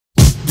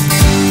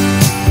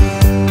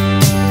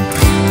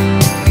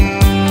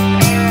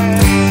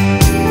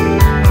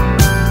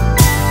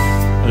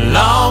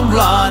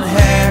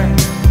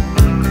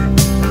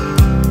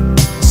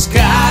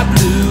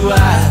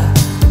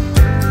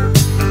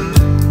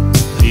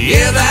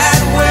Yeah,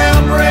 that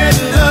well-bred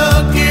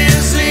look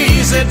is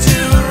easy to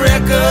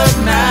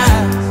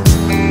recognize.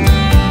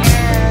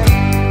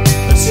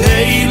 A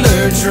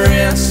tailored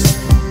dress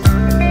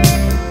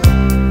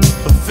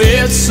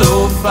fits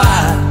so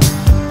fine,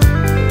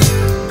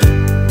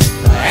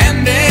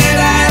 and it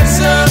adds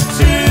up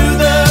to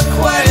the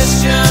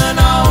question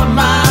on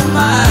my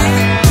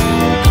mind.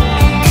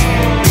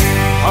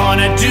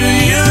 Honey, do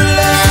you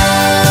love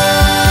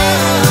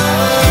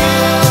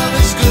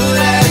as good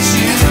as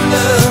you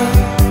love?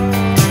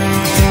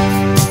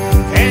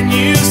 Can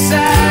you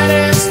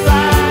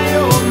satisfy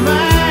your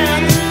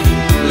mind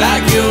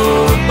like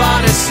your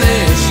body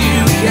says you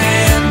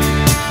can?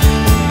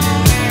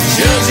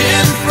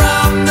 Judging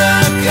from the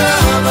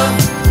cover,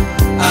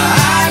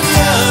 I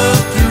love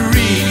to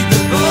read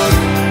the book.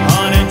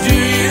 Honey, do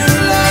you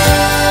love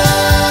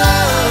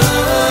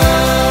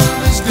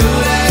as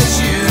good as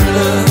you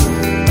love?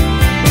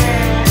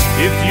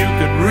 If you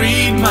could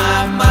read my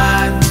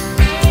mind,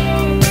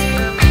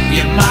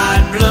 you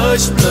might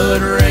blush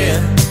blood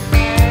red,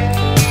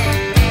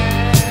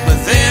 but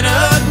then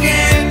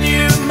again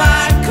you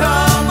might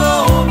come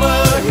over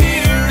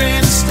here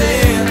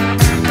instead.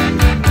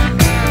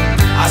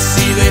 I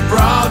see they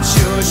brought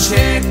your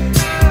check,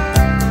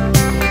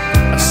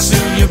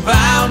 soon you're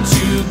bound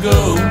to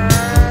go.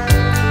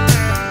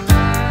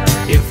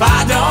 If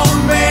I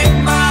don't make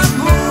my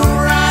move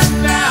right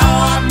now,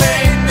 I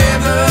may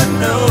never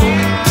know.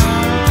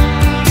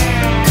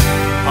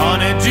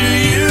 Honey, do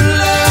you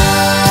love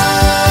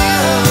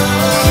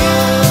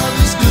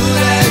as good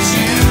as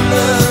you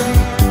love?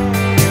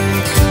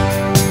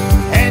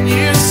 Can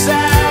you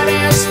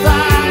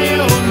satisfy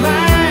your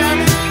mind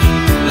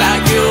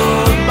like your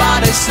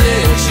body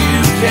says you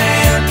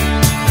can?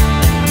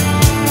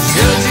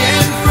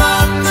 Judging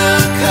from the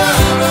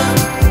cover,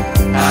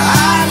 I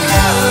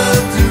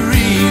love to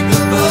read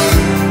the book.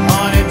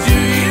 Honey, do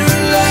you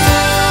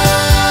love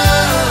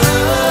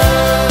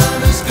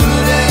as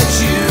good as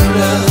you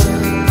love?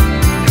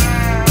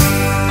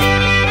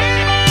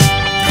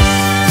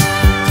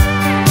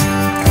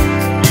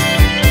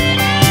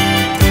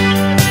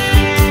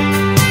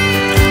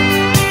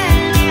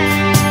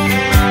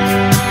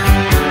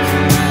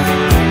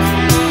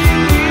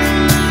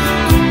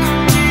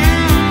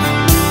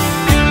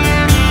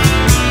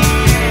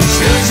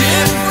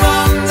 Judging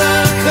from the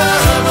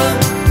cover,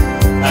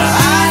 I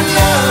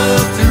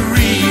love to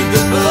read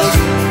the book.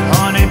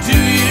 Honey, do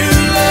you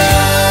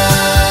love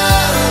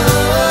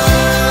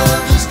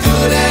as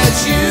good as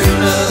you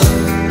love?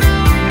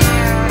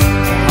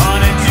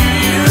 Honey, do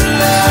you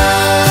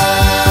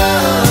love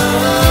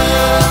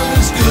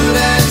as good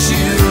as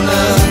you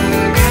love?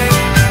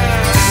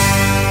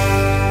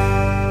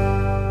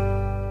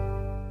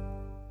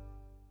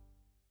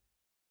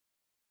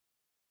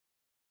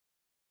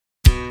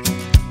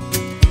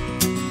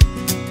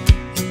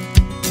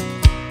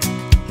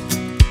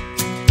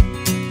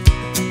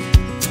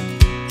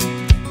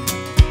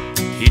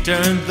 He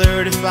turned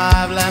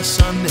 35 last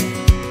Sunday,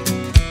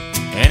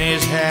 and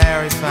his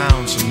hair he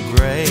found some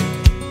gray,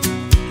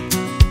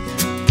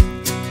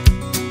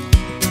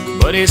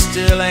 but he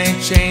still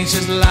ain't changed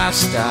his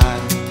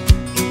lifestyle.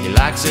 He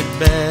likes it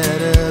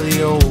better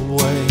the old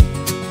way.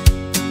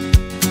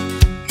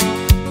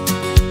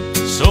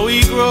 So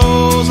he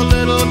grows a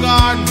little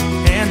garden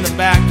in the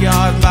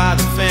backyard by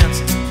the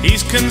fence.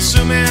 He's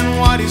consuming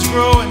what he's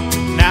growing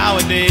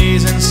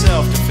nowadays in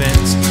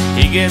self-defense.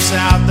 He gets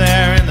out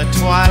there in the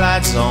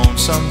twilight zone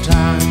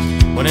sometimes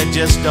when it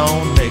just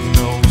don't make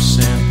no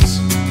sense.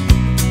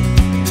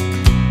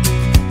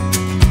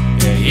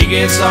 Yeah, he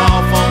gets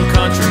off on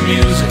country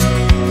music,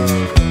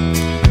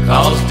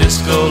 'cause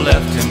disco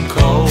left him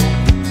cold.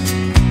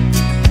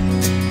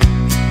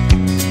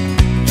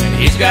 And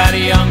he's got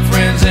young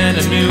friends and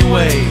a new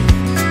wave,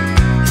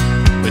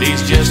 but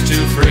he's just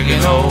too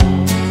friggin' old.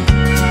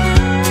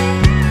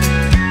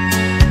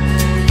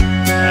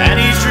 And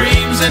he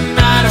dreams at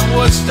night of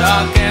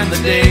Woodstock and the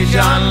day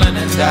John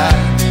Lennon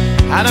died.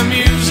 How the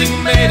music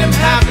made him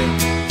happy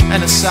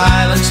and the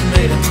silence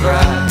made him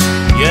cry.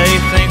 Yeah, he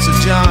thinks of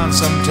John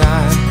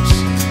sometimes,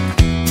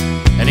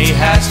 and he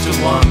has to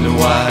wonder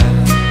why.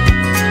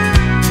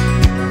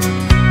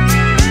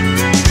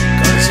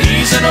 'Cause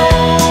he's an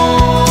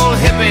old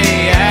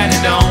hippie and he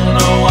don't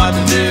know what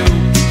to do.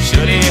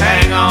 Should he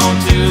hang on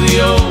to the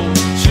old?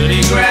 Should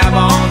he grab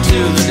on to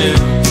the new?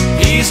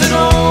 He's an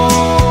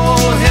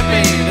old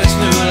hippie, this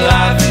new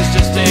life is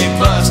just a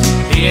bust.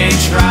 He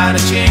ain't trying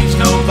to change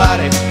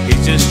nobody,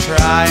 he's just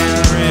trying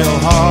real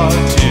hard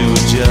to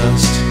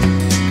adjust.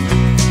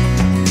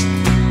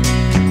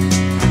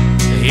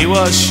 He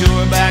was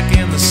sure back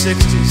in the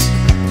 60s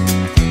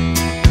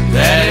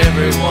that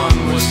everyone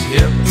was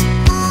hip.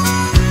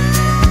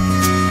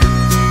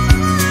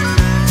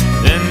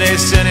 Then they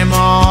sent him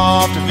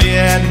off to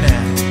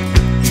Vietnam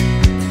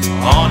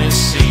on his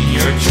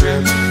senior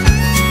trip.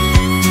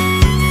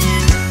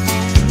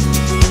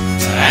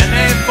 And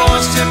they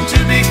forced him to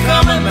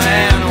become a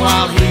man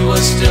while he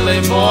was still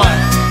a boy.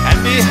 And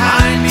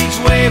behind each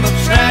wave of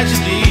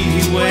tragedy,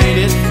 he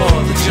waited for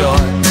the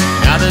joy.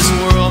 Now this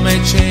world may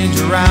change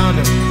around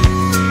him,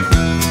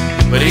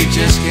 but he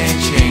just can't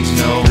change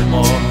no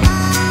more.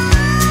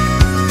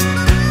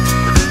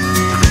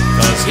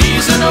 'Cause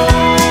he's an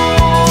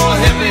old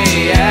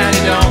hippie and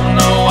he don't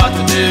know what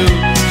to do.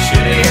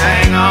 Should he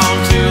hang on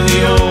to the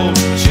old?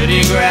 Should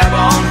he grab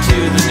on to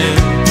the new?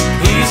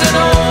 He's an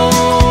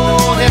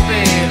old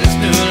hippie, this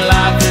new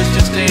life is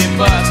just a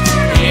bust.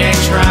 He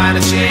ain't trying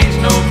to change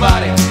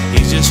nobody,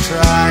 he's just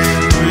trying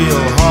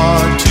real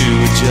hard to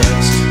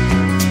adjust.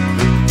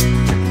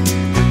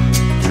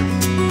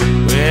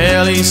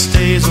 Well, he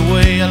stays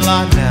away a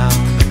lot now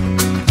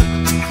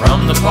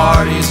from the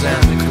parties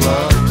and the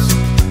clubs,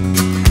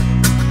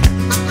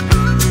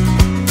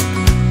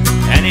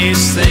 and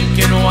he's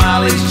thinking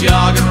while he's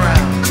jogging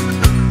around,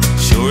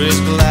 sure is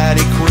glad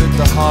he quit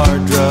the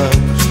hard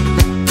drugs.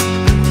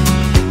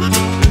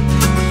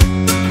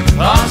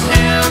 'Cause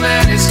him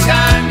and his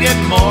kind get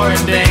more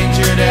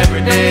endangered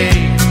every day,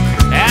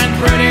 and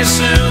pretty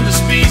soon the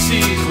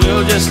species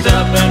will just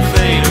up and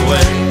fade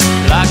away,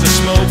 like the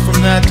smoke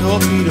from that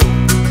torpedo,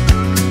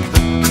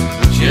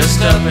 just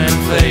up and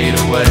fade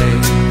away.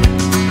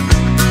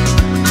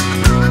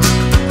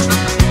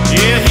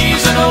 Yeah,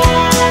 he's an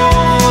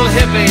old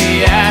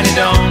hippie and he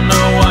don't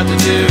know what to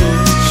do.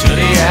 Should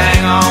he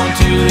hang on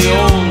to the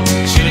old?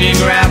 Should he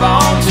grab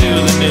on to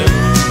the new?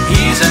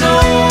 He's an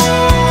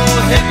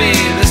old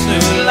hippie, this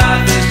new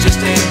life is just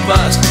a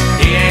bust.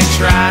 He ain't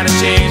trying to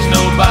change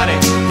nobody,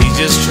 he's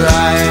just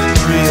trying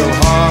real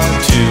hard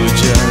to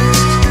adjust.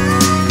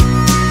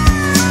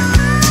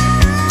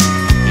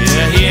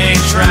 Yeah, he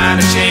ain't trying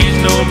to change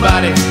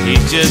nobody,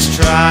 he's just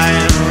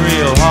trying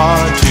real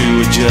hard to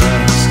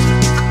adjust.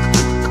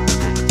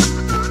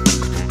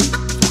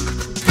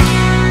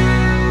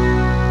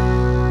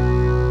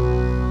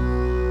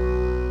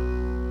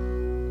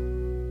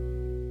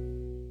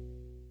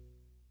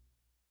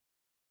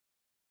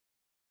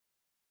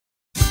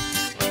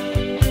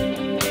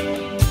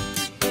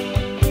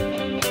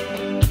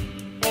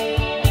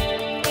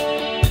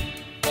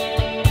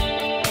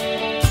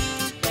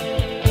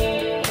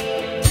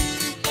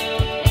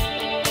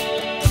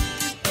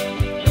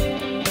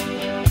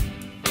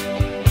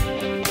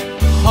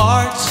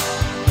 Hearts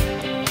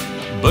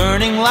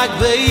burning like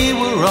they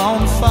were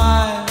on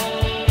fire,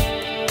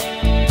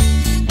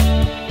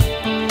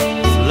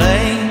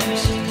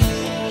 flames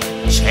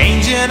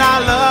changing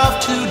our love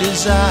to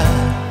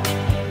desire.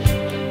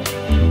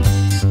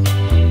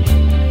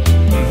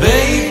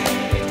 Babe,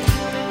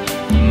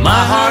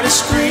 my heart is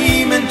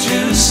screaming to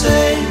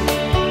say,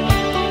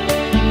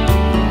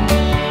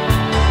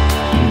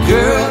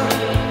 girl,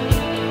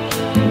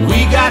 we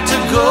got to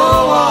go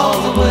all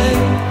the way.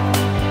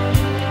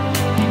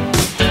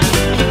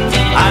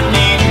 I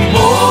need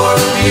more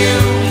of you,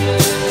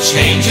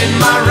 changing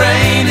my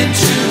rain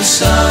into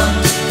sun.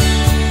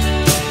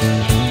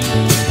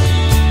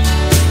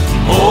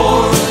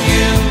 More of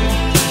you,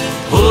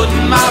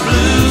 putting my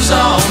blues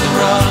on the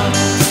run.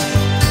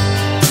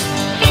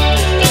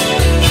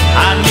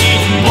 I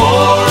need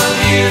more of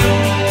you,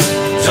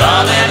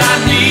 darling, I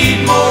need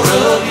more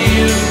of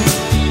you.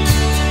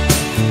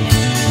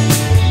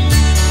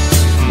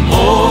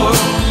 More,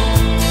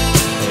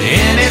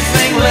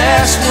 anything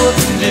less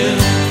wouldn't do.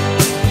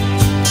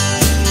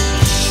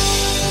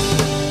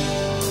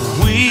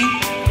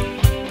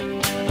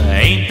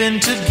 Ain't been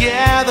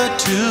together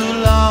too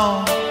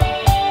long.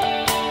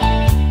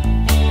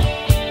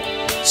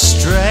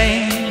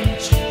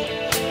 Strange,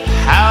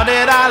 how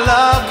did our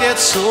love get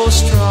so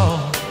strong?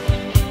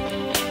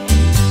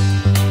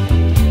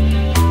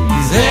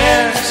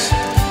 There's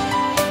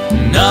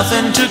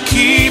nothing to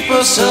keep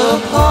us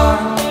apart.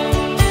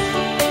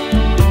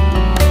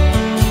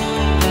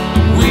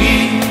 We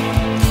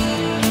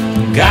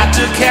got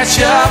to catch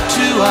up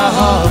to our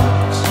hearts.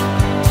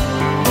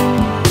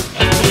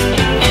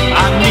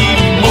 I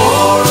need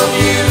more of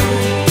you,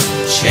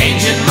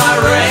 changing my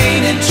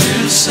rain into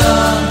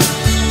sun.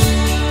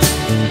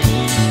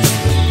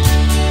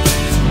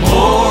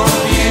 More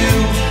of you,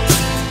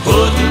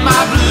 putting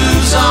my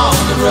blues on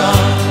the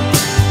run.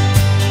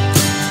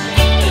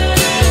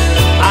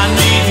 I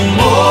need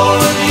more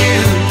of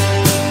you,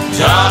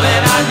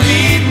 darling, I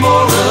need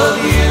more of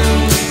you.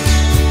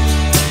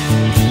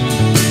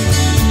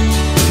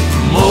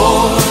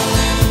 More,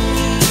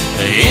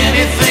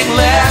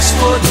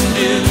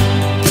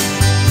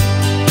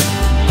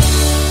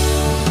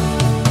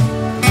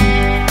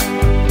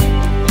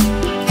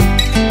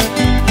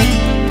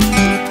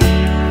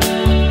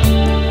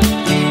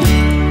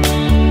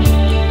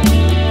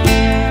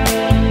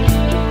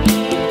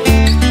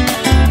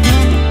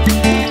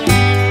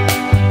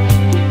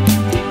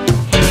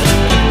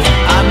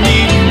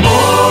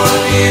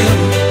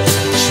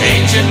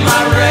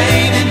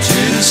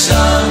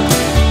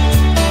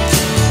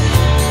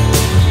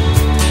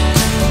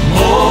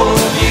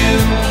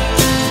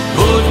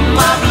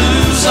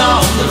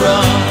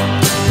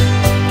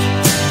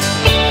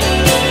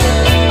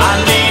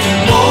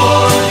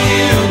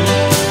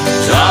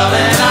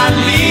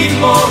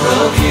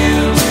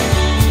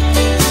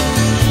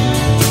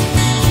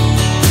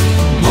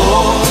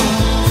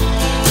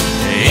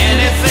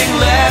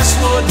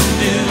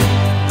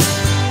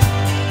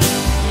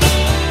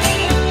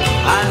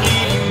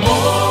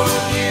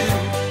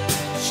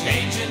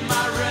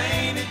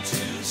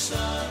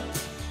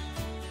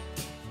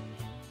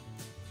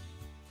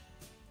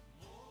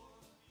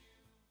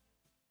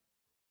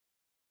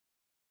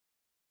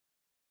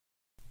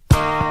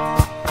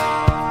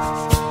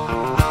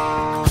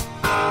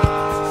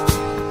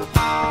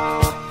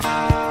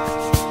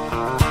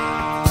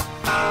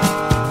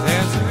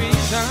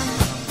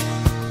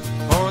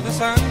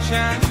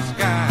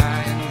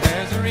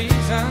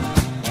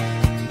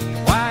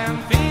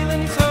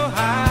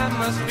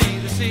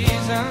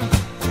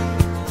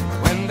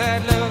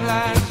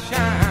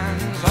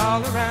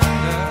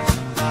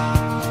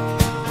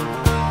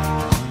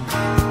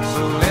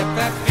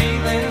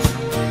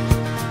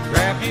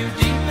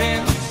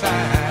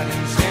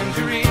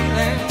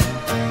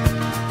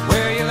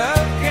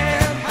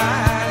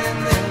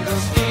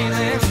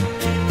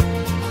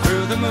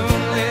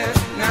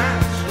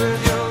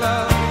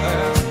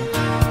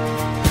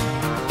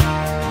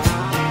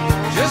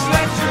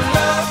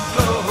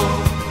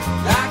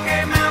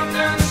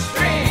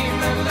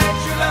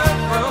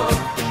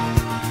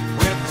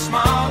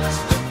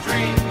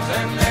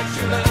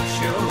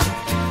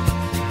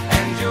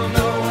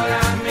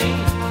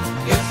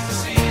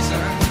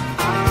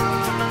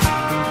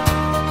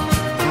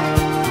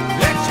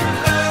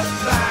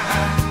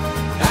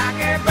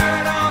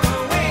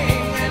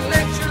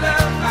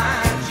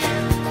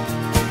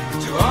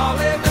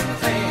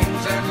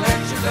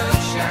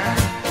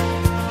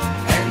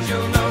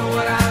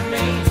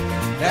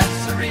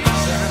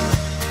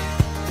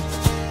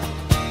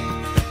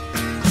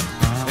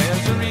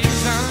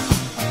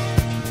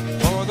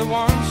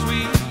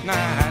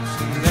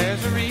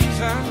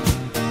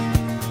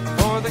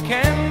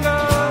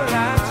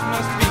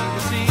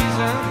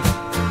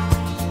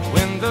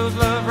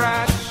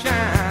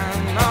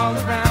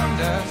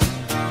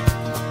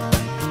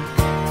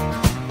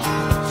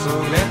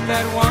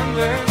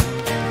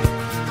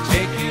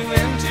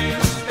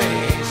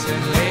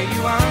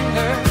 you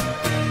under.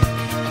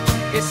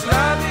 Its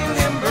loving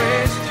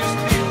embrace, just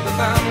feel the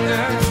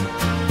thunder.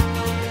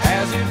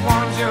 As it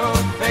warms your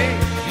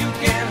face, you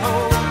can't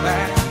hold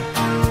back.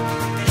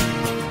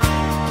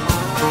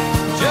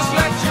 Just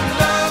let your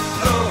love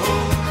flow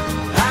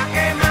like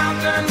a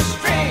mountain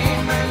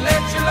stream, and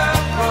let your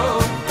love grow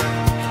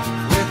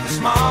with the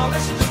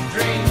smallest of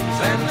dreams,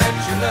 and let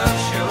your love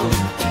show,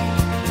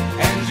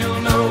 and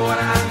you'll know what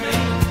I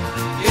mean.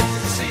 It's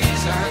the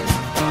season.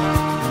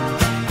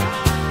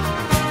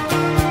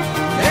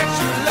 Let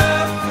your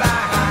love fly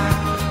high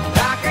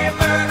like a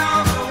bird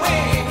on the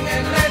wing,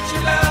 and let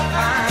your love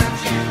find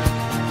you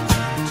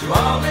to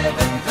all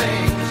living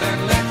things, and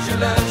let your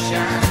love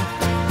shine,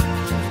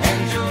 and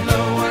you'll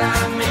know what I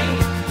mean.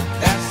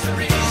 That's the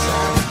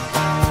reason.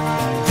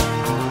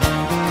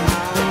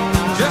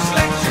 Just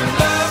let your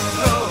love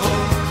flow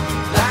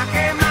like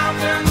a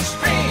mountain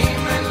stream,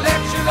 and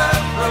let your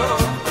love grow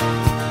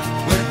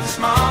with the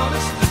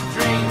smallest of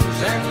dreams,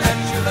 and let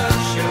your love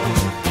show,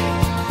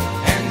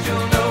 and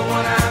you'll know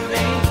what I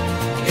mean.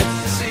 It's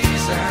the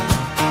season.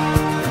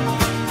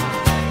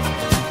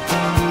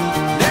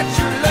 Let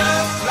your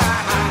love fly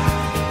high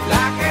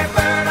like a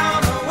bird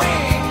on a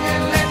wing,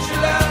 and let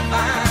your love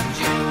find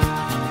you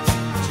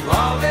to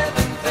all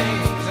living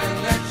things, and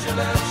let your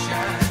love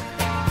shine,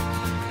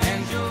 and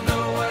you'll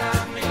know what I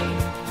mean.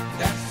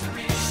 That's the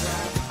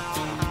reason.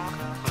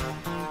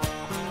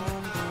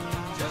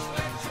 Just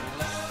let your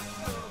love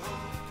flow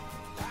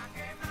like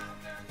a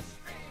mountain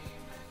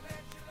stream, and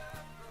let your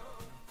love grow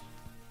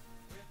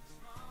with the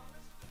smallest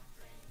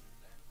of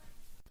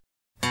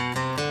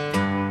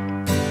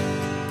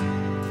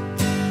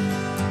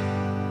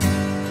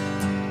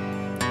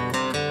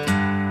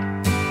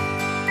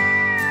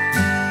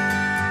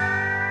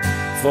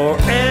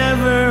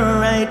Forever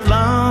ain't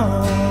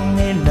long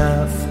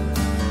enough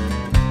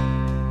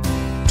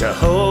to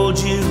hold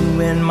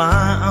you in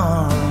my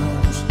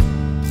arms.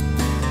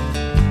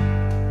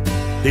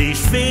 These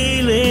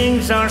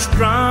feelings are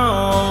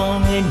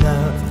strong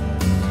enough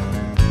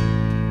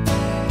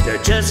to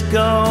just go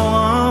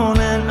on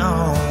and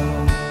on.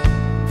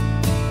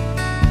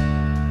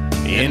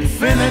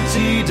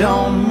 Infinity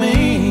don't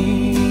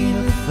mean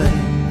a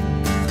thing.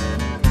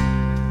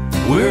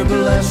 We're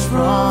blessed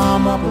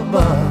from up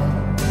above.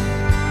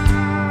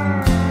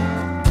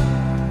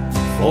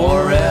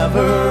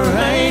 Forever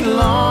ain't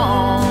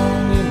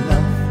long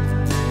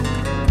enough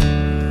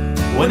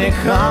when it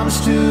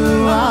comes to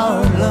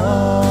our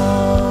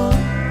love.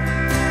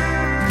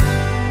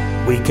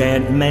 We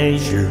can't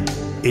measure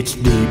its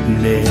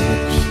deepness.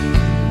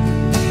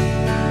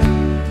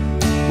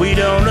 We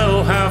don't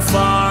know how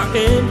far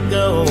it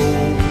goes.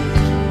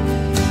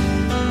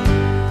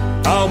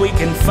 All we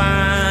can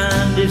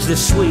find is the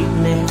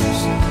sweetness.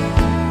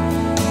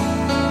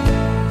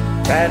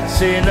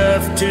 That's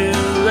enough to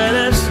let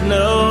us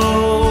know.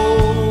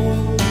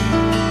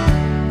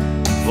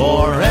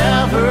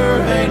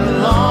 Forever ain't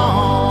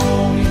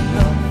long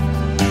enough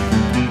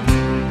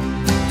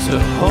to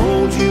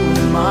hold you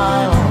in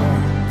my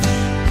arms.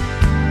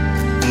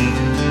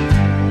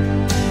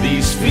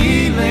 These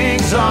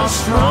feelings are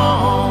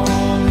strong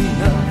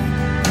enough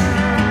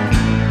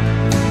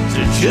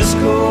to just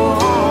go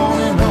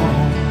on and on.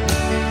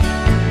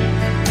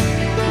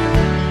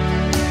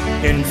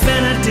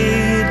 Infinity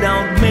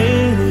don't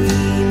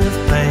mean a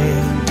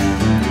thing.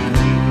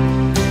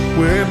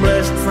 We're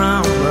blessed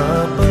from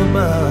up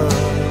above.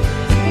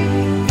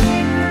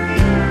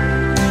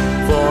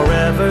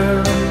 Forever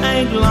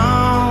ain't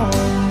long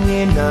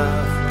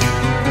enough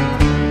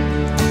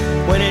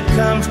when it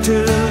comes to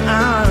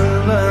our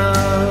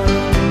love.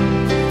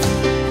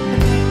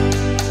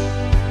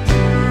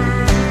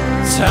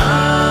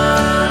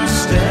 Time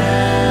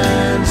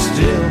stands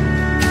still,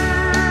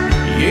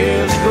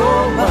 years go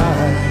by.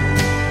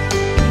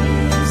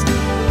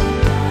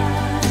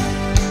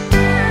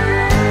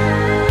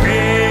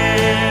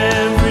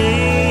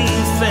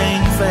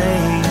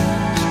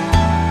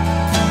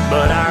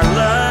 But our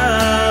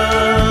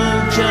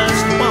love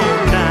just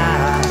won't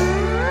die.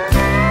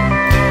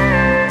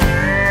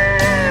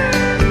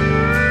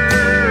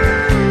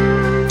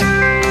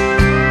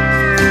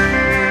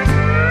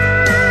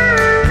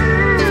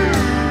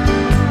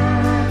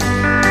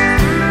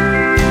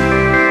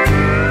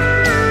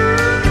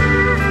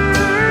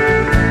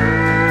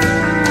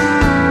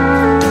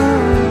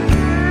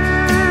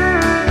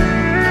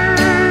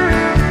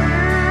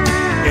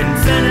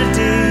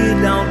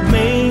 Infinity don't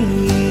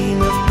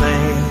mean a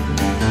thing.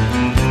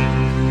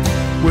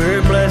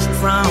 We're blessed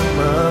from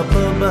up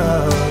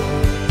above.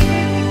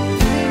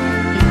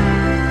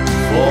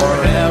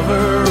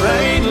 Forever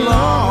ain't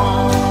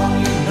long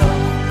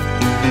enough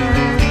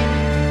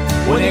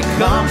when it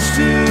comes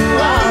to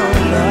our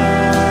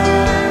love.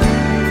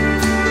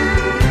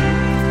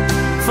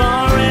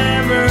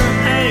 Forever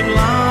ain't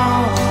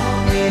long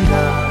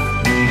enough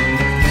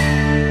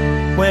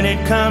when it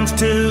comes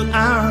to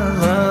our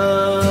love.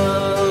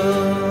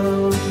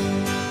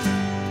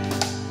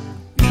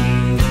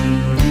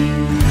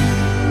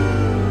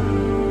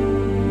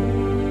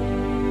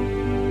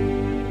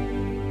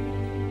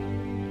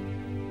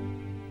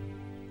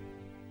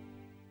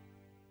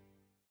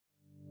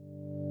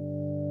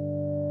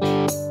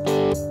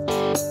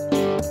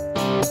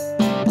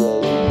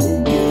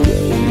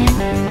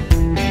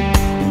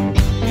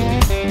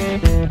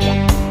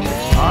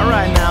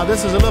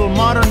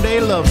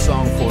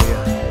 you.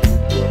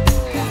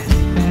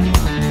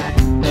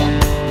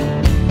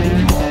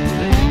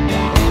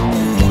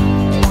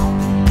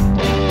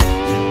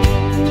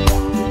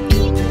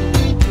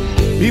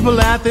 People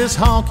at this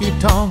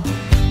honky-tonk,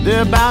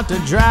 they're about to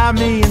drive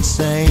me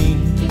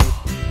insane.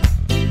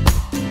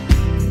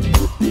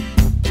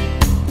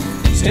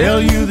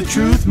 Tell you the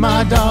truth,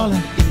 my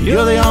darling,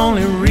 you're the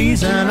only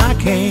reason I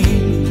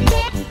came.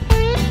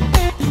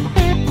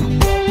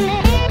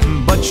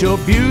 But your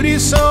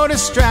beauty's so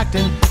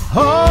distracting,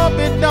 hope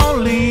it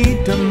don't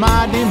lead to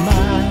my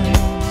demise.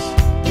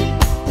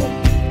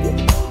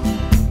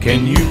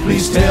 Can you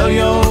please tell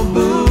your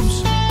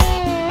boobs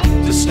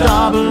to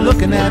stop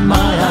looking at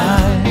my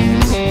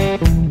eyes?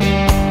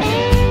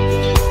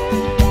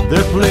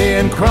 They're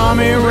playing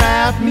crummy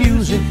rap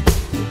music,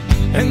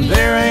 and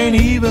there ain't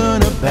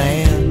even a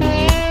band.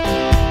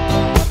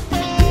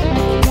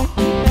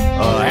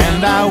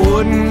 And I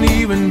wouldn't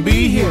even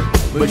be here,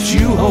 but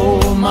you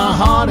hold my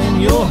heart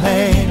in your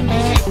hands.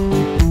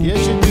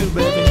 Yes, you do,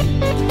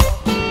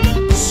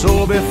 baby.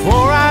 So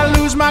before I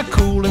lose my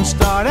cool and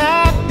start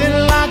acting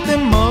like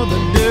them other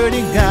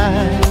dirty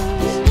guys,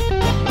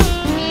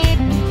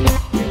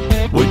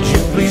 would you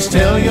please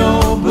tell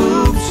your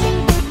boobs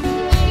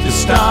to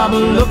stop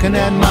looking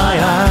at my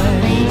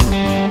eyes?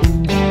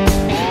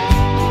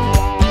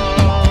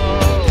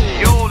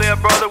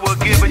 Brother, we're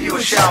giving you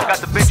a shout. Got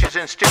the bitches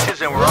in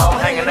stitches and we're all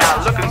hanging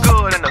out, looking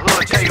good in the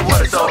hood. Tell you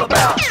what it's all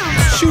about.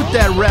 Shoot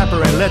that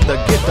rapper and let the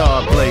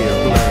guitar player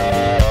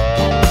play.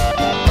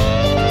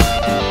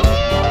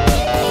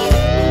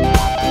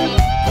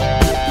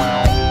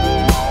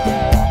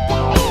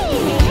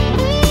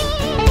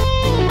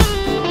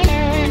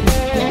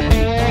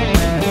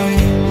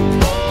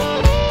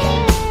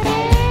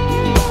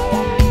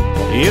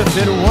 If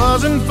it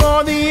wasn't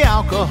for the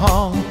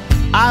alcohol,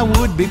 I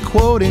would be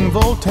quoting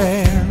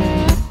Voltaire.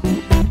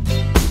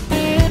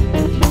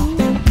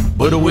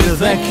 But with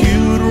that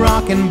cute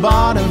rockin'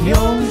 bod of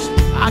yours,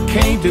 I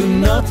can't do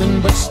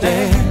nothing but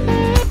stare.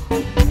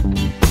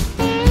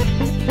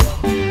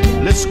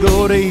 Let's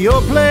go to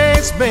your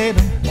place, baby.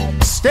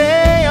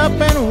 Stay up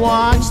and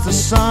watch the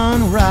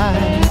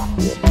sunrise.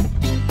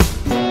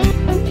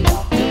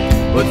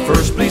 But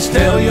first, please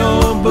tell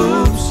your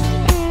boobs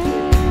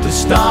to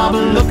stop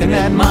looking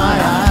at my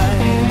eyes.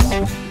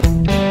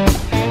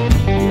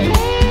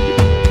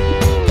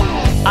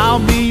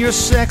 I'll be your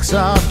sex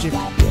object,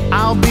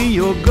 I'll be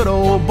your good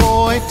old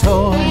boy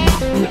toy.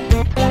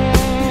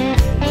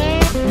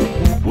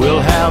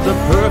 We'll have the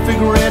perfect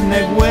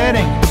redneck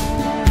wedding,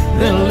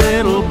 then a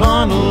little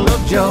bundle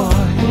of joy.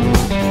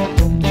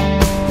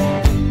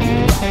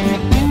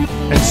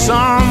 And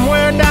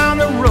somewhere down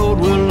the road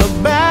we'll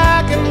look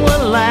back and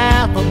we'll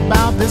laugh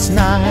about this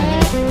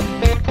night.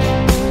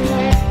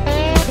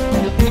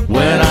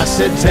 When I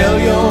said tell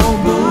your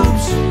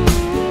boobs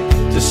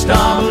to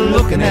stop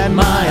looking at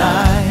my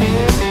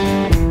eyes.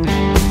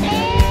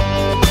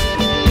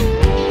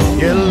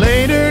 Yeah,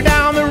 later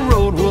down the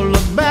road we'll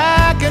look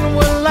back and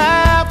we'll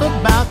laugh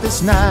about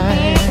this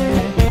night.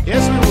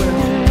 Yes, we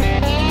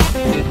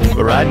will.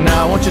 But right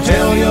now, won't you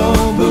tell your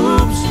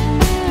boobs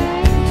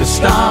to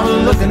stop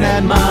looking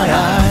at my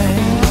eyes?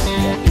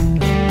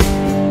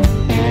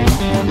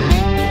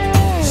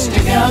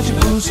 Stick out your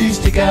boosies,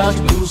 stick out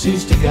your boosies,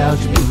 stick out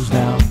your boos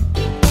now.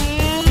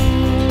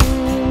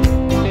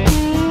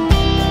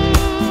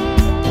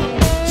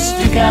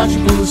 Stick out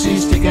your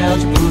boosies, stick out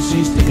your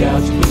boosies, stick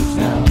out your boos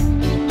now.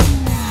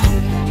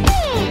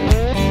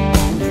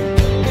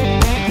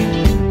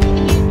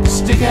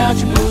 Stick out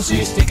your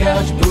boosies, stick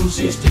out your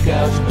boosies, stick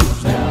out your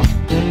boos now.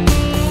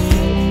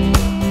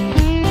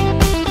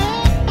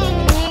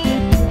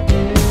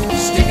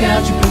 Stick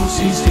out your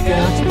boosies, stick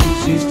out your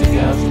boosies, stick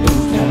out your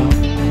boos now.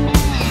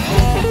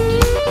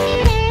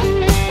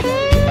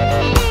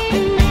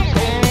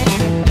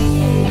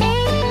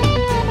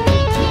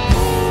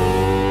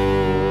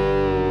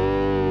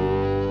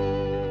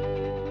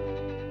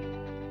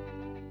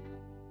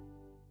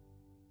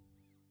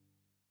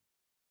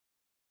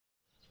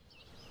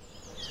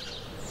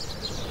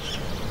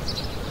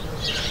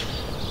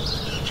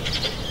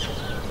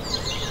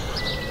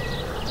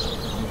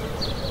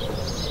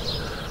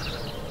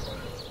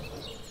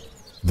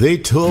 They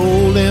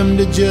told him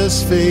to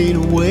just fade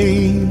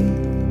away.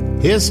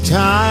 His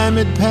time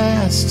had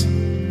passed,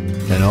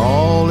 and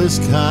all his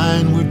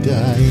kind were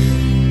dying.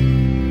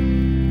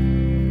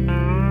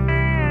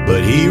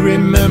 But he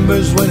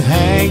remembers when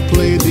Hank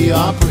played the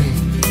Opry,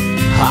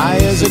 high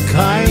as a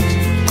kite,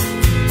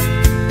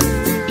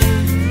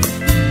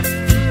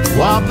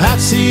 while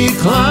Patsy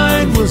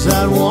Cline was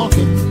out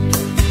walking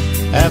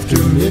after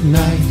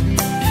midnight.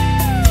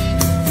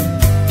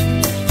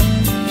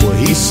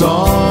 He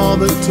saw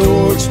the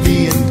torch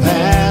being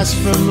passed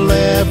from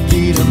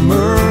Lefty to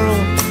Merle.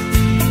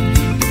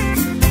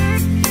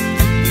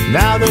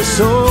 Now they're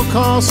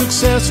so-called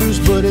successors,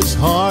 but it's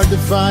hard to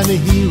find a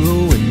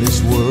hero in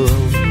this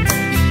world.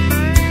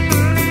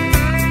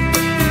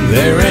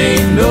 There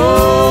ain't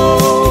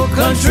no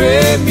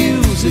country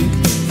music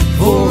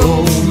for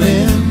old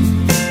men.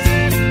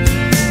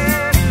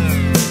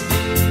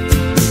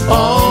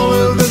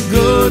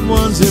 good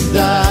ones have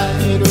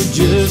died or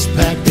just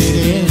packed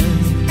it in.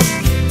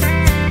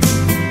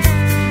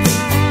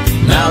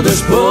 Now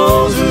there's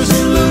posers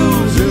and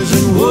losers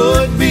and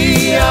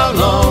would-be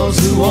outlaws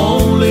who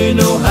only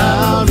know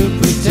how to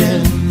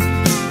pretend,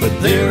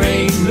 but there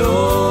ain't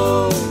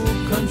no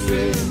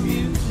country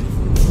music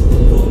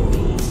for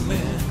old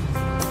men.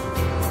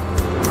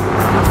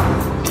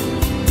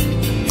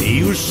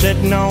 He was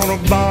sitting on a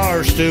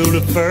bar stool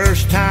the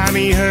first time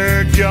he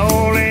heard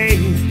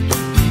Jolene,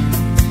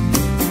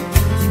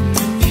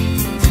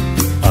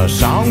 a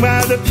song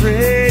by the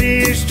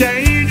prettiest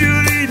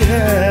angel he'd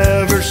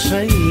ever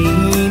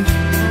seen.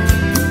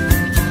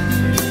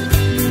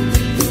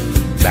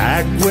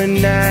 Back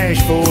when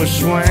Nashville was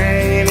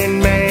swinging and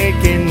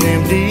making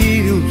them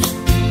deals,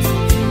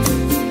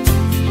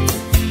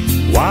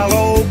 while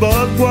old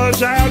Buck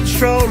was out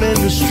strolling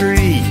the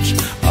streets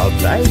of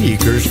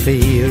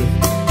Bakersfield.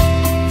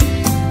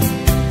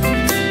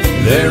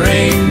 There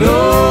ain't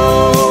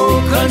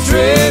no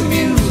country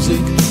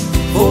music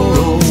for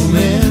old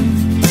men.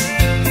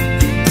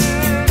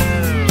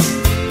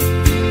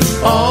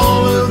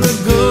 All of the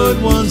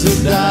good ones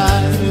have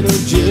died or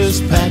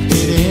just packed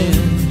it in.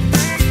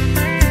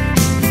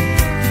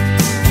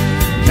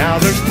 Now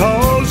there's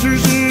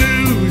posers and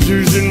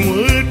losers and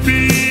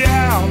would-be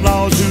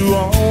outlaws who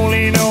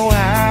only know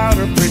how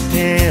to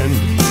pretend,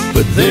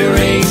 but there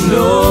ain't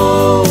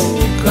no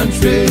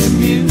country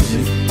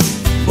music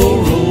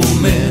for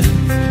old men.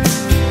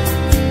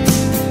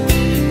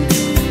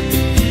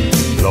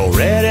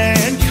 Loretta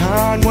and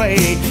Conway,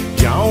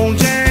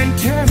 Jones and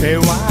Tammy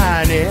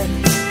Wynette,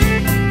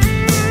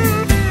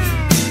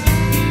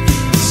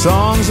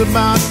 songs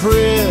about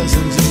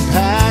prisons and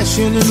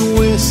passion and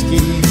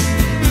whiskey,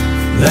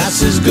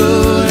 that's as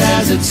good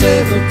as it's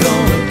ever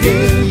gonna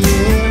get,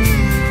 yeah.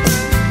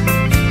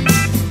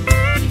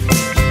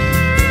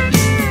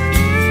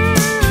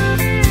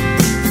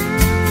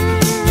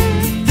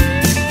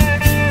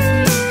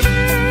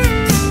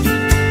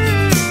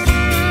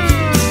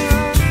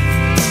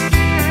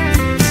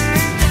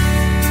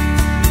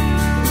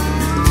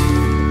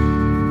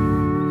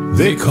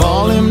 They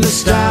call him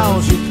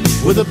nostalgic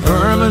with a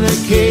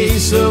permanent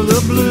case of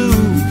the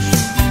blues.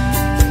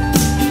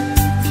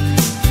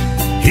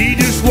 He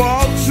just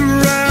walks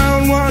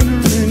around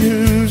wondering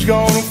who's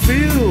gonna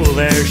fill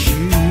their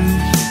shoes.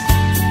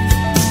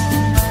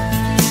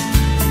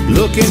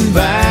 Looking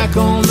back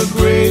on the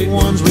great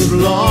ones we've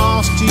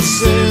lost, he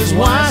says,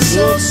 why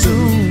so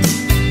soon?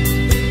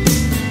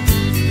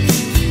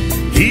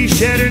 He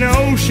shed an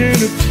ocean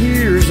of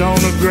tears on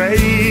the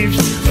graves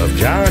of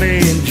Johnny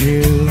and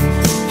June.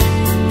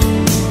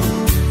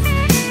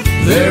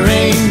 There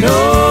ain't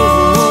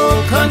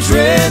no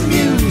country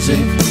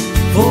music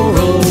for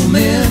old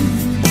men.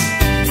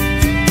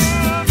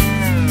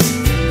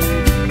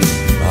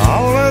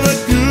 All of the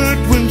good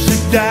ones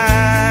that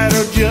died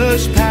or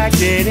just packed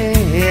it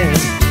in.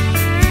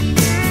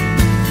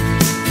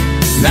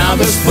 Now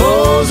there's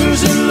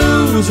posers and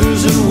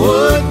losers and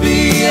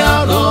would-be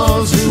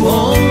outlaws who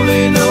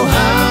only know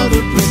how to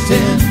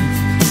pretend,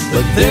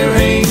 but there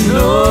ain't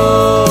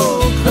no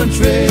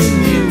country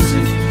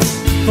music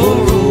for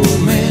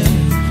old men.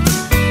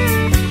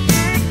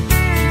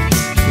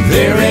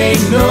 There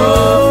ain't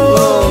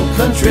no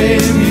country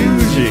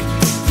music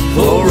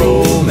for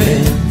old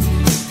men.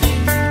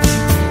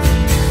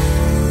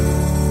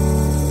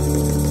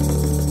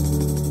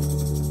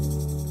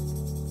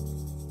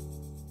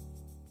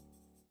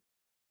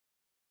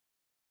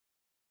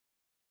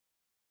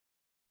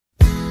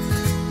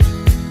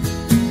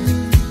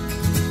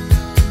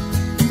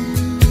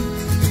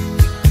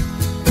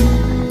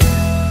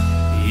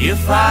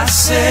 If I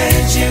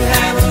said you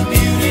have a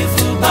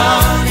beautiful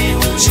body,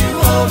 would you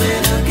hold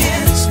it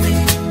against me?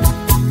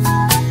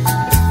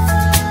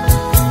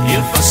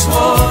 If I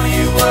swore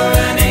you were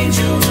an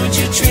angel, would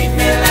you treat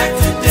me like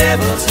the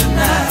devil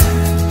tonight?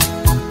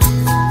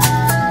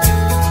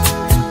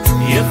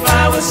 If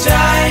I was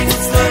dying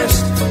of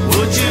thirst,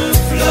 would you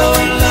flow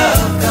in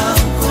love,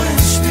 come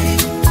quench me?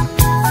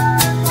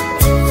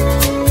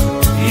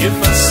 If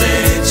I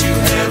said you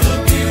have a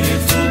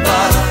beautiful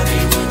body,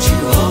 would you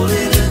hold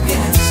it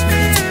against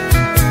me?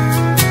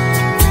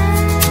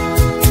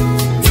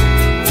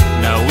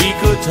 Now we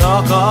could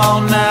talk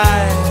all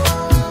night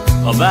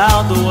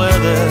about the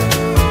weather,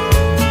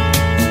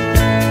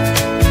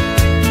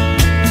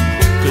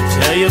 could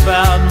tell you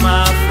about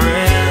my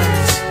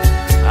friends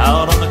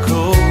out on the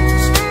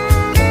coast.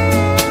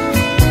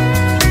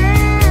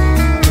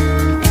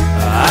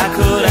 I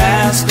could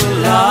ask a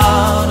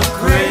lot of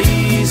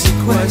crazy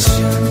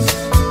questions,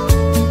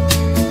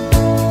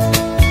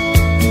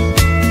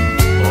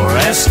 or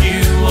ask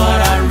you what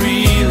I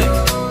really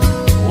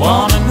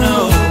want to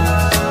know.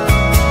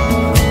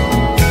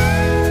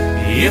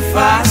 If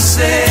I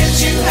said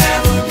you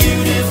have a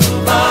beautiful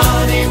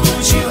body,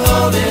 would you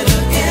hold it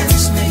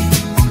against me?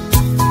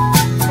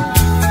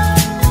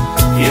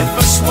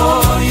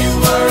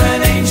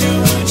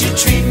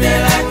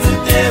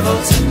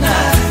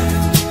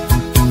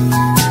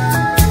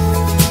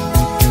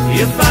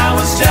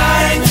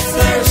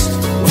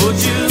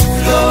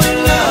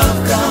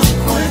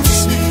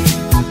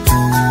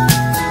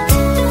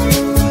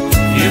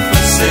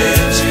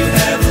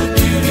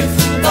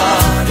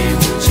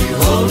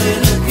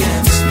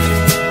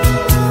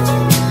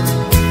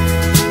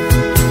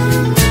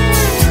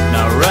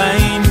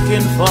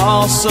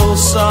 fall so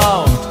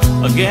soft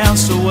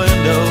against the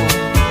window.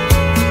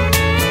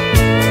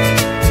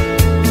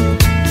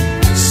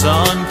 The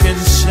sun can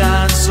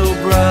shine so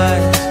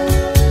bright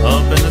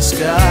up in the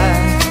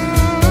sky,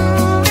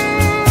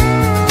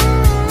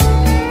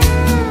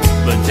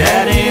 but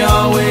Daddy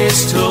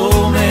always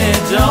told me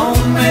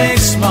don't make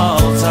small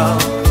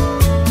talk.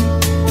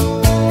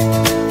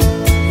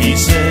 He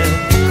said,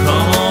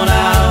 come on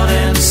out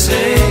and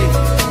say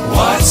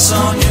what's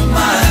on your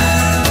mind.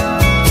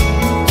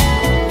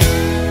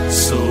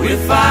 So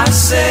if I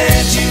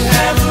said you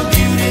have a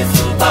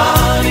beautiful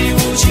body,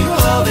 would you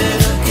hold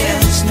it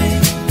against me?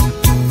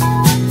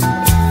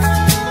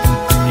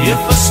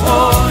 If I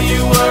swore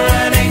you were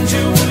an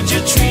angel, would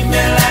you treat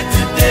me like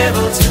the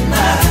devil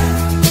tonight?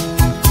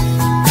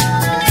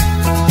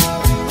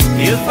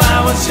 If I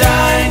was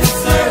dying of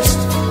thirst,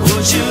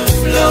 would you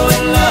flow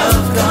in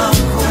love, come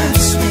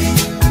quench me?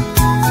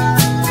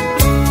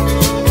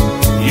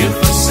 If I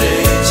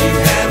said you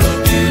have a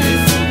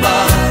beautiful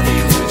body,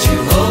 would you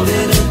hold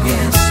it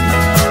against me?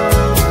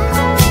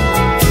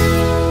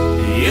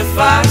 If I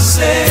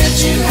said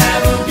you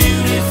have a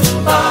beautiful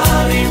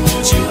body,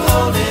 would you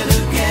hold it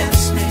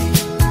against me?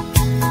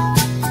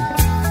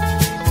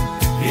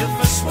 If I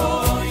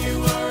swore you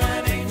were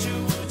an angel,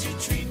 would you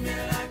treat me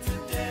like the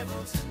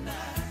devil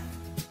tonight?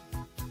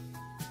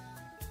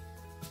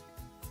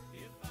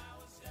 If I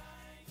was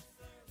dying of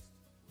thirst,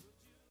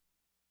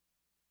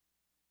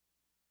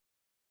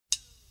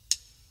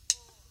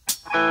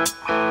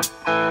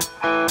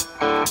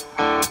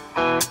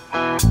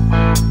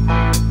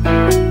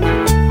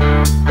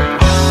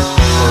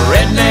 a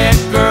redneck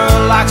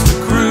girl likes to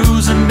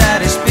cruise in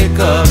Daddy's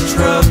pickup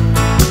truck.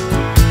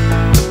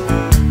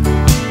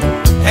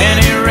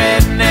 Any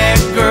redneck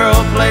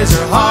girl plays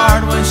her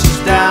hard when she's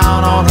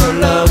down on her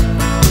luck.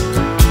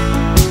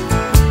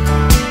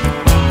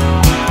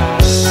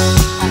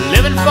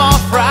 Living for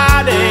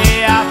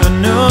Friday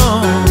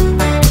afternoon,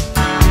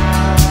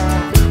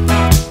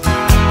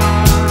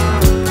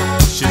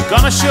 she's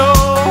gonna show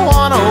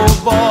one old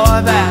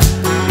boy that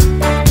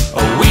a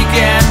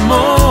weekend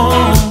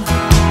moon.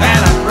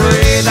 And I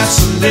pray that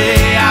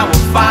someday I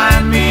will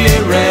find me a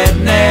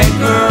redneck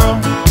girl.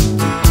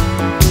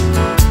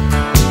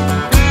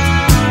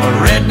 A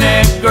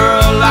redneck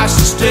girl likes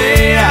to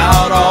stay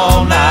out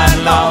all night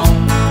long.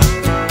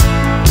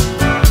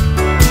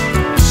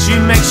 She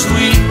makes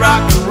sweet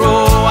rock and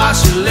roll while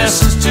she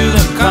listens to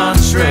the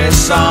country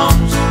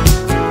songs.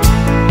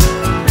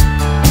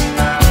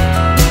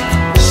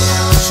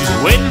 She's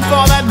waiting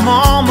for that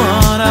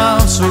moment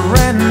of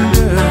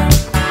surrender.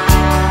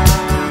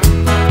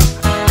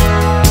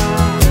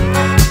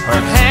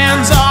 Her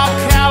hands are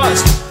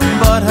calloused,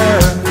 but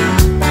her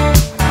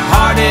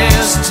heart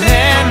is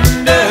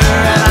tender.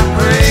 And I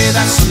pray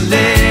that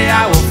someday I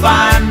will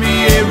find me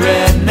a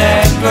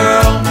redneck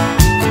girl.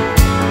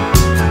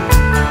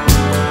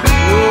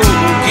 Oh,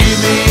 give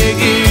me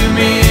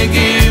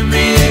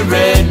a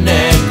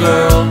redneck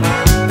girl.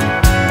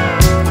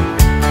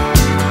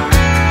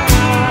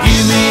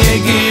 Give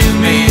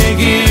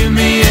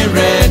me a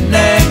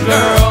redneck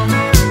girl.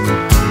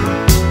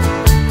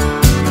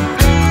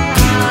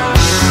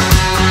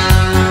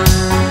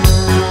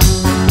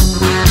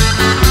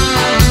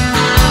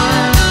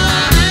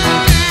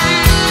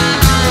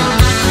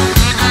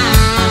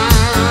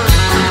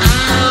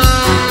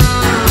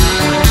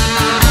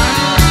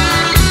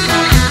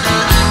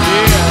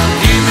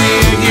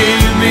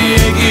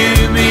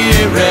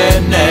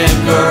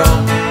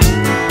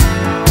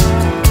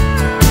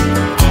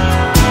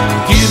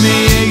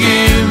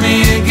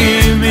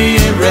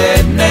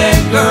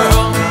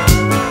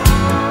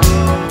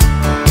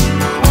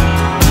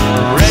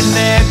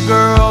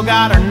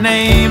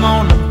 Name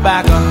on the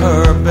back of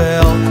her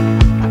belt.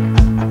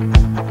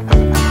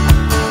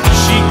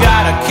 She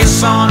got a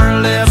kiss on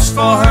her lips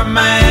for her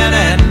man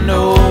and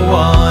no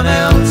one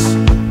else.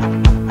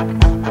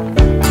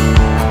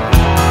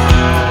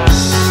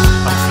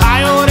 A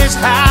coyote's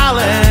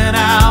howling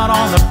out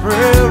on the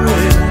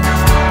prairie.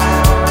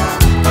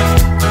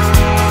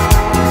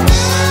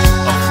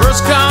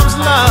 First comes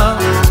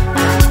love,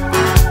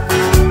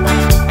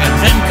 and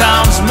then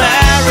comes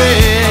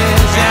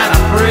marriage. And I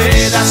pray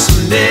that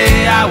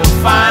someday I will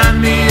find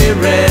me a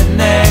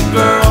redneck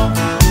girl.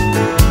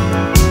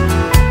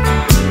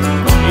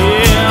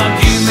 Yeah,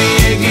 give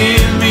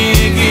me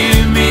a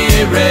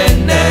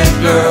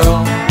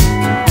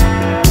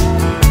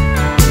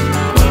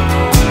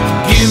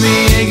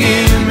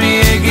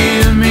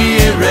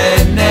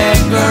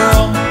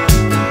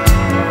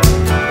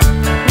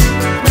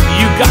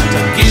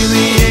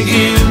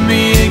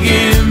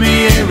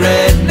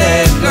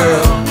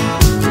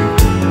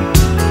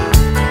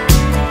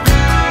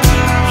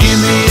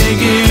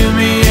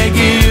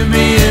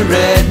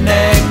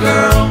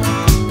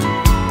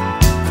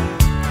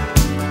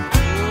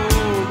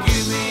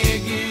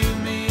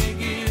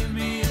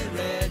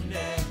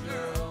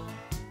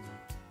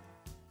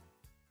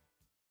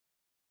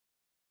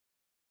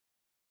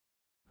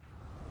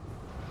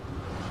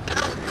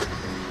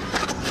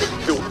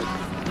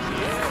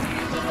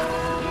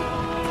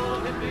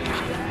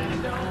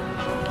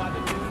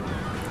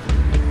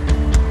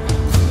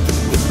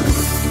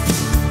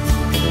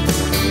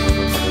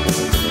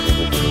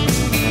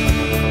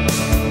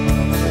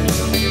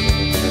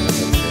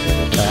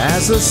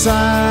as a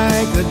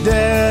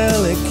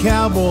psychedelic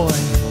cowboy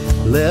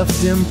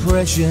left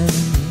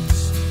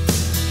impressions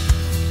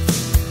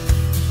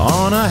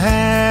on a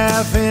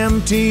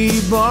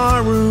half-empty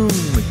barroom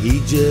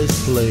he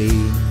just played.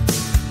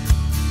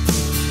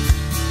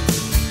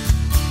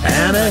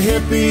 And a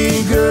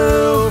hippie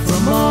girl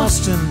from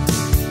Austin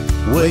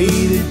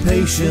waited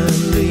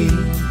patiently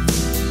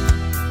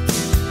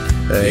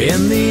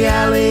in the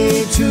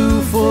alley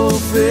to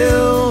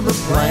fulfill the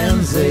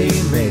plans they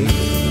made.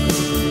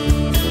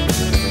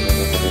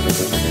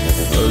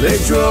 They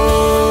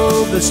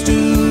drove the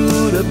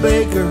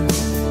Studebaker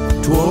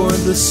toward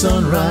the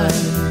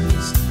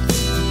sunrise,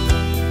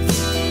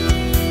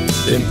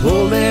 then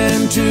pulled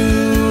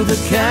into the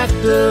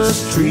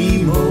Cactus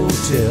Tree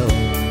Motel.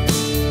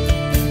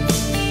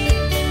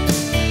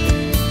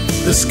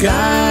 The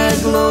sky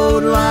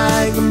glowed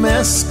like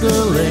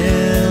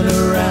mescaline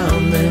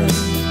around them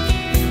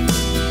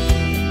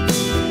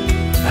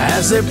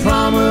as they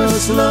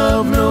promised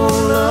love no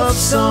love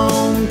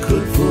song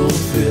could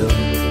fulfill.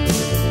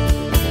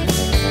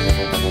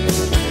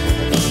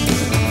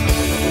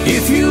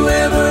 If you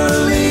ever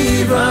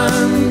leave,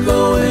 I'm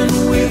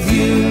going with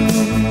you.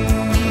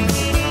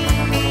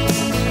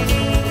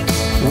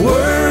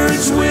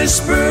 Words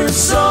whispered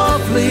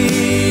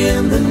softly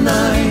in the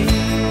night.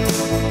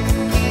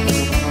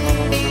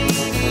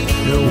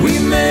 We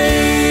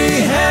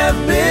may have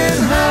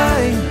been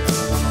high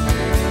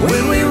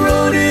when we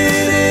wrote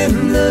it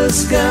in the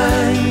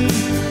sky,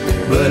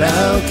 but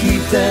I'll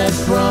keep that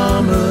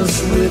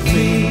promise with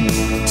me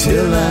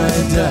till I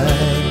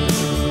die.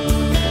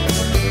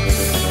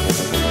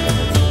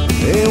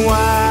 A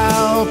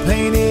wild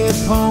painted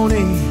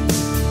pony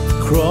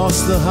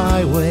crossed the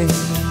highway,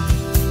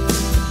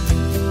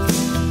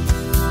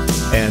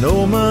 an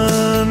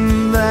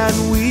omen that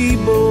we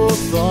both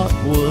thought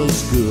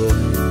was good.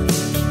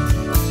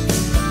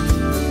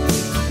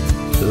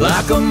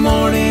 Like a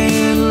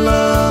morning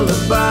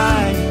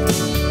lullaby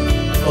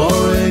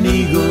or an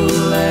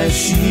eagle as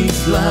she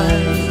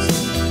flies,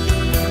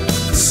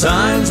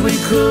 signs we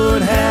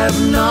could have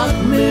not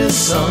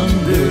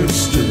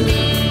misunderstood.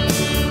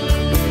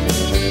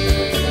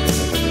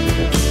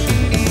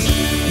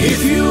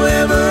 If you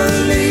ever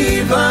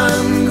leave,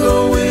 I'm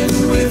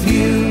going with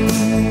you.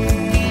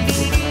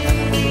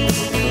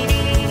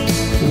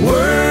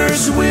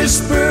 Words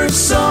whispered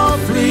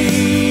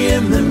softly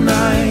in the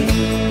night.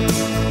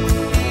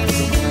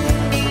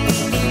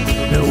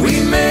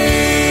 We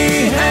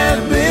may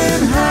have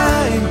been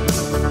high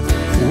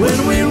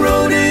when we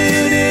wrote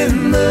it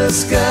in the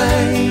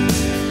sky,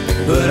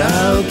 but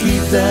I'll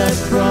keep that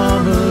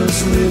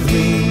promise with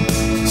me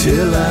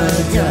till I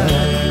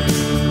die.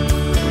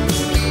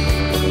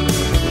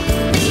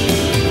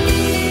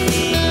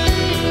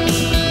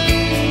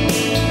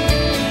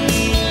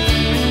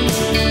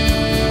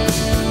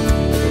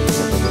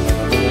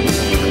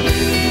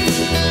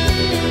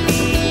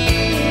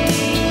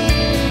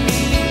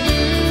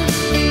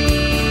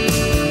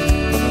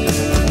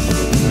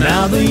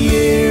 Now the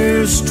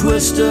years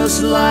twist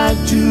us like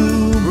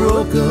two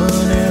broken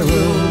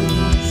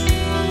arrows,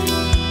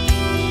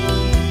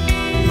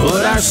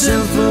 but our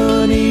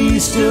symphony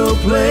still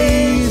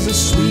plays a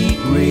sweet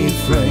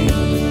refrain.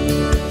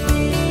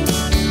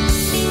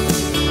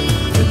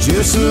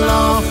 Just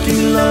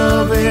lofty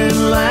love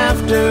and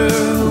laughter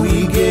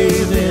we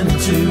gave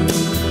into,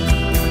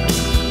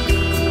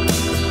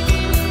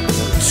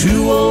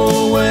 two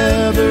old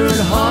weathered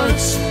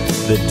hearts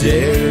that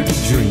dared to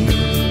dream.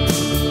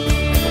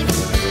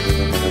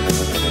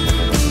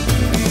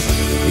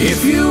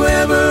 If you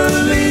ever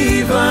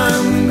leave,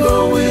 I'm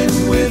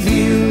going with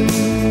you.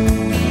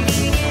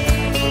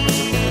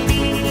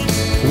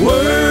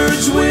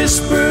 Words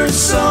whispered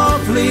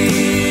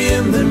softly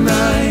in the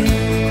night.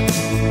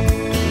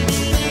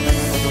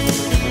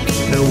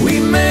 Now we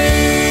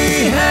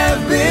may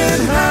have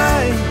been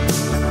high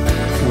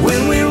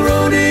when we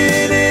wrote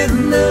it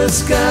in the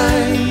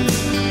sky,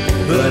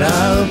 but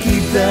I'll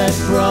keep that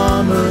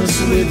promise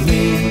with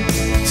me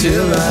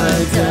till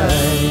I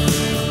die.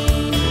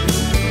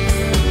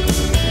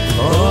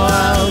 Oh,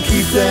 I'll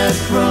keep that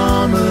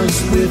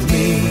promise with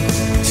me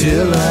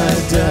till I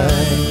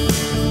die.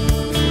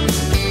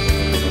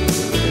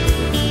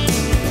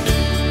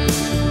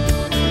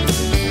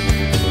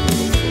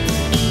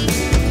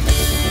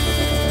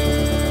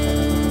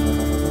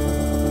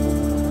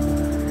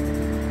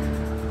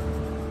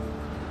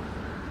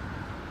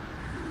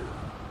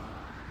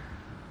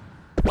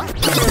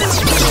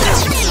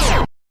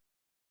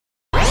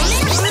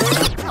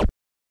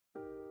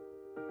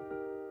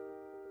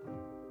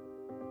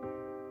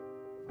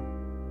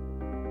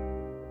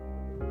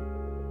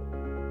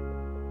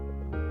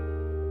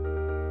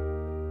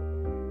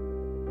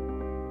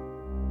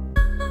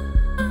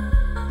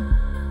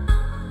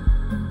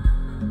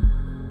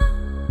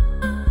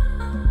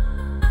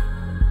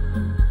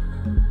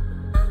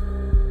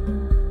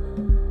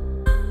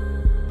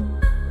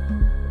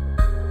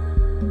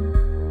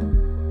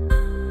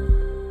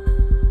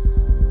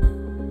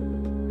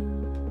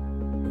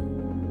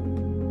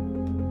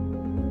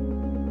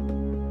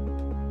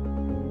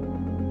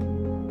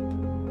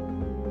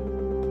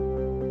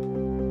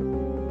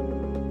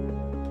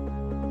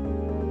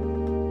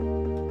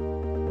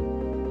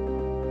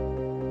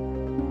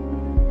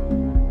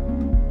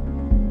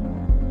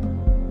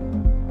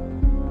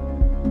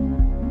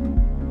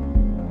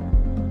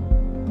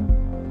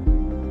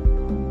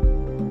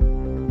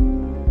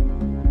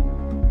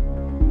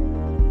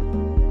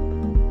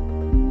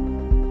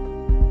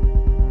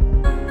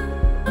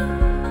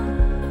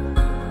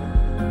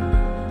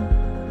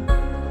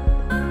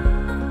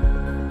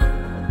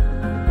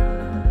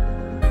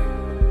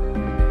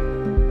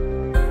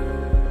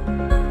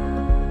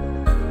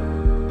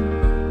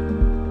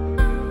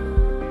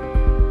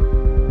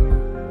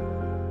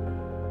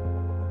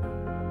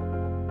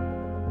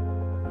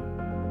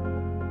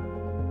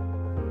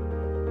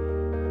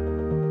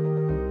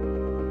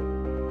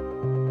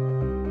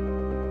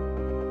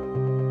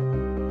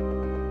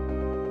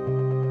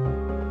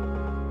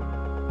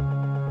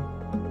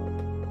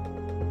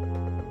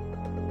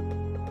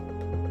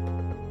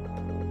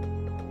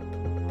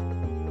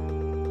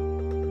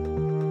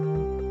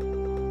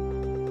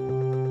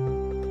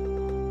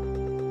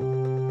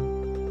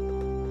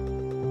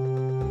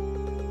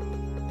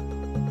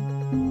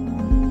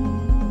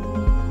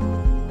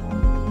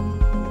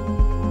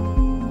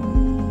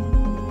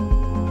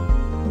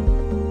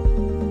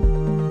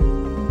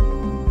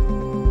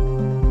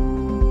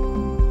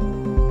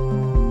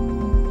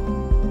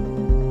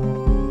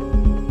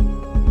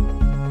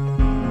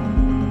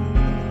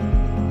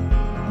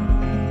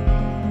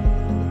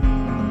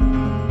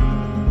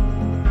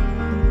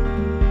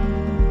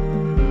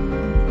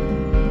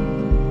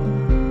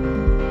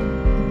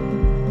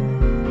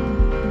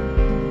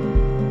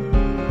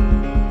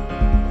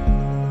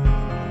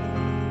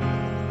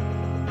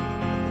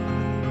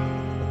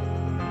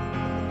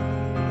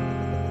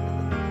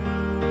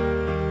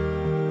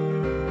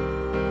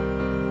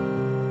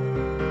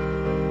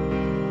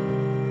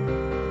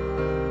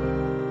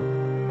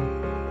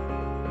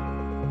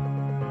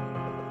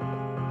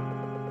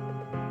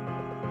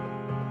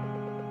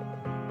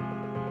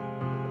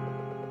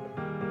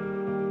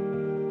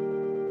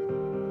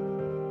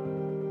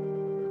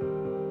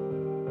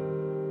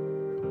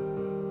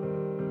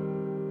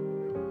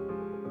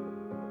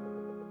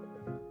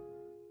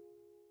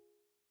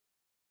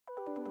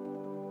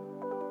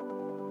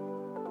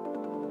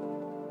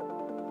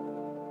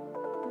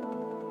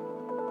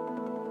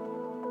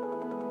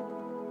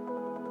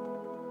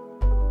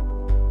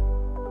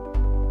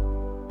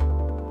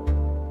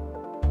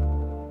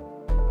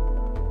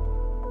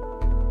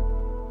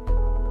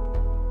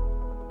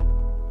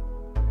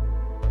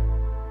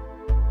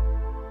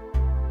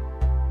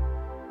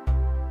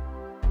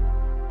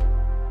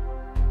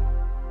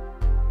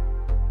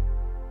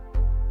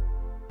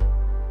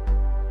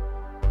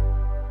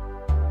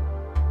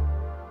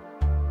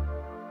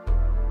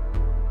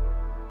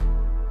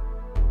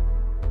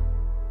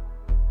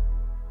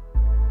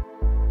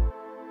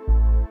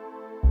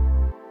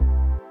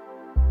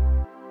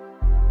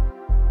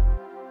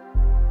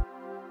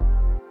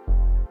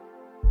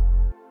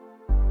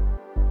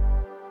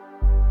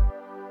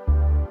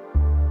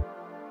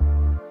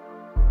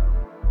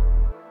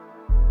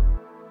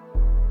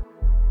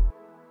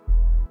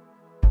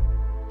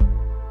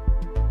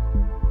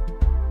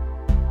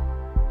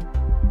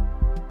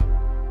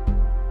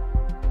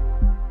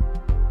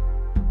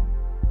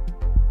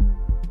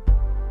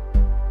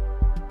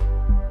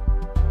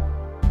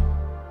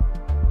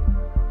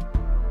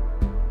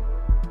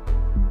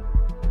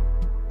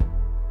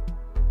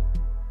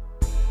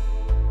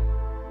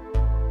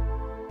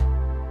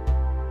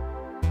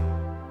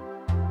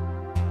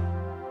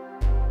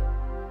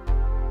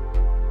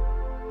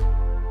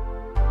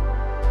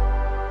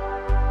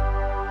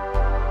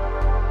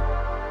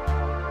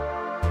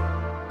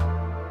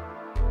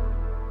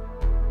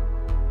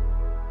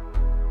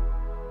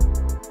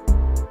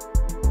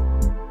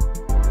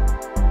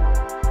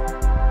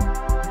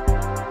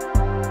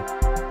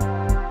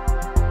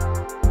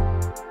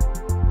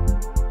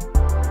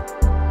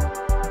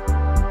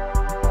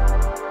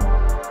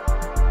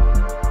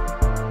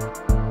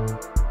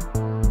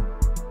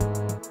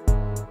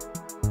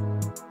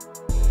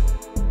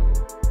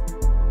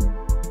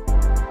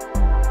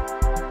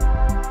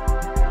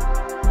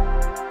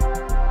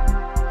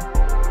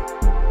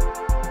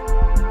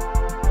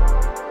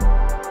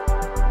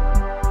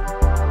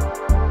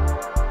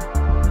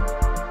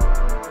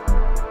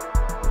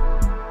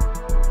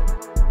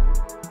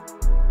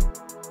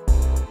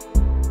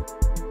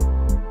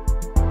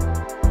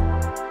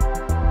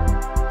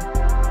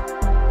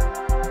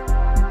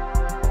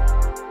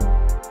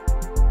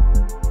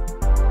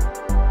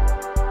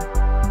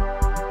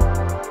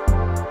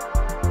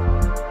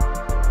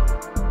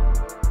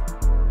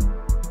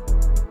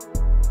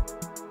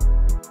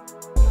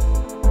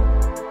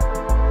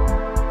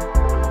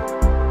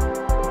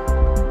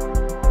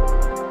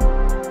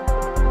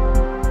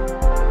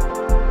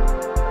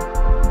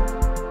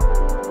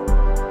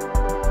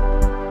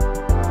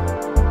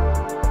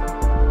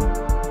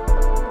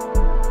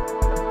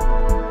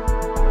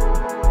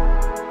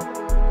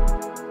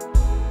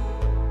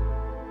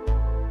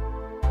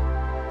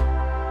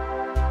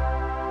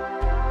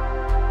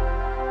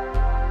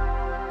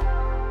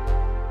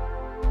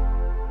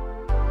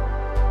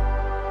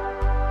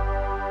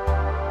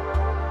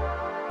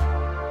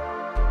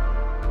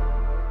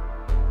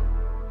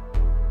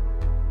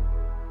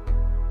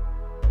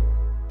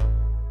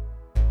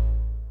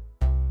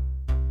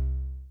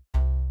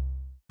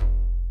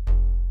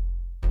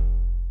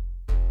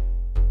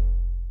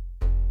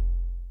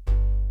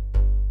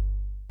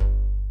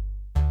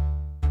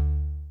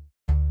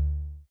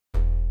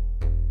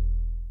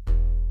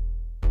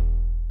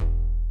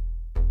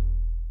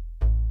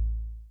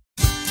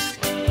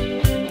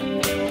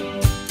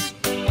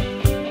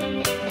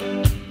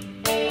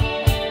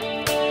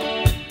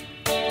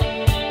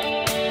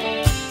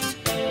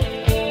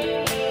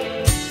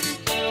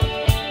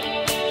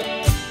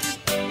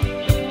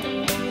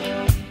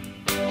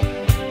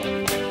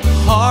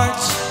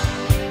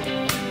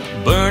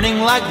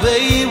 like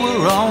they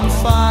were on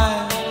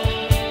fire.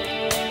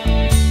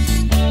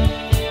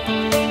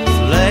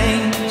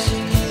 Flames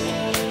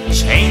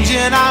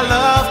changing our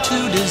love to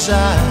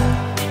desire.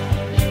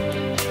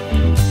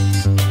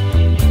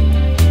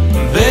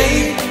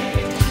 Babe,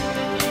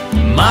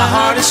 my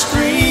heart is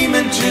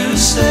screaming to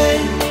say,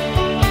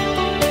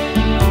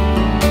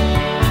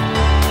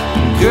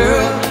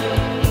 girl,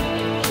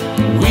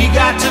 we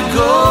got to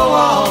go